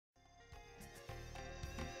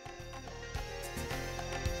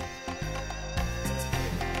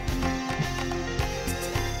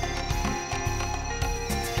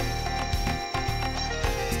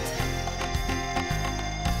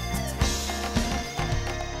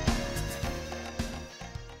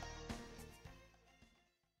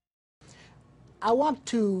I want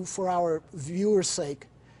to, for our viewers' sake,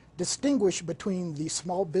 distinguish between the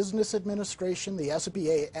Small Business Administration, the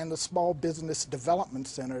SBA, and the Small Business Development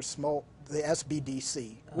Center, the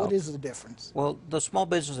SBDC. What is the difference? Well, the Small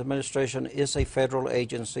Business Administration is a federal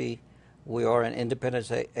agency. We are an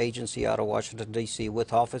independent agency out of Washington, D.C.,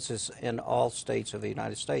 with offices in all states of the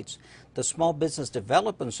United States. The Small Business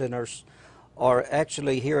Development Centers are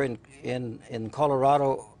actually here in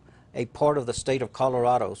Colorado, a part of the state of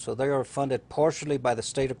Colorado. So they are funded partially by the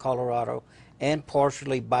state of Colorado and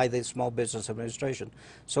partially by the Small Business Administration.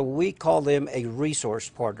 So we call them a resource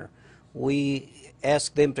partner. We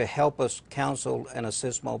ask them to help us counsel and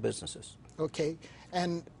assist small businesses. Okay.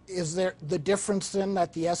 And is there the difference then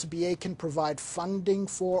that the SBA can provide funding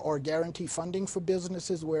for or guarantee funding for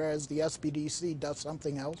businesses, whereas the SBDC does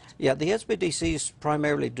something else? Yeah, the SBDCs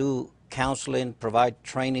primarily do counseling, provide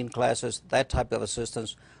training classes, that type of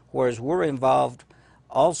assistance, whereas we're involved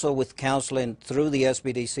also with counseling through the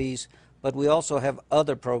SBDCs, but we also have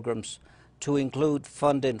other programs to include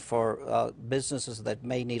funding for businesses that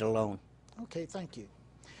may need a loan. Okay, thank you.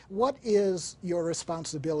 What is your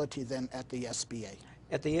responsibility then at the SBA?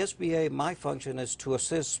 At the SBA, my function is to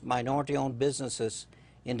assist minority-owned businesses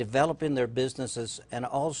in developing their businesses and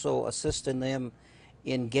also assisting them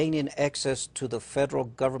in gaining access to the federal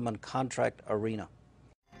government contract arena.